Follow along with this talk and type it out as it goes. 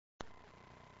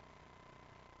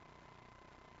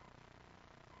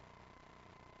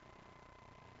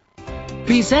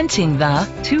Presenting the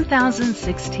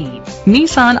 2016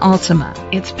 Nissan Altima.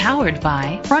 It's powered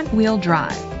by front-wheel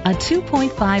drive, a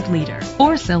 2.5-liter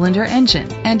 4-cylinder engine,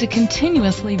 and a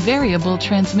continuously variable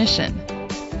transmission.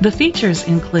 The features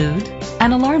include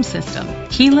an alarm system,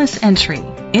 keyless entry,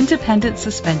 independent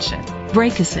suspension,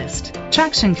 brake assist,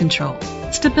 traction control,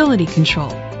 stability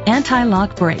control,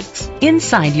 anti-lock brakes.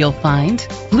 Inside you'll find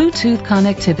Bluetooth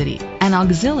connectivity, an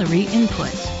auxiliary input,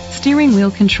 steering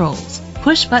wheel controls,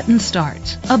 push-button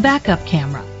start, a backup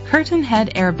camera, curtain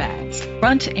head airbags,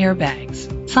 front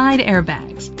airbags,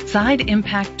 side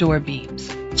impact door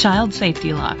beams, child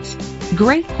safety locks.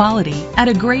 Great quality at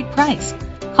a great price.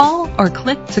 Call or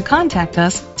click to contact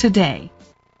us today.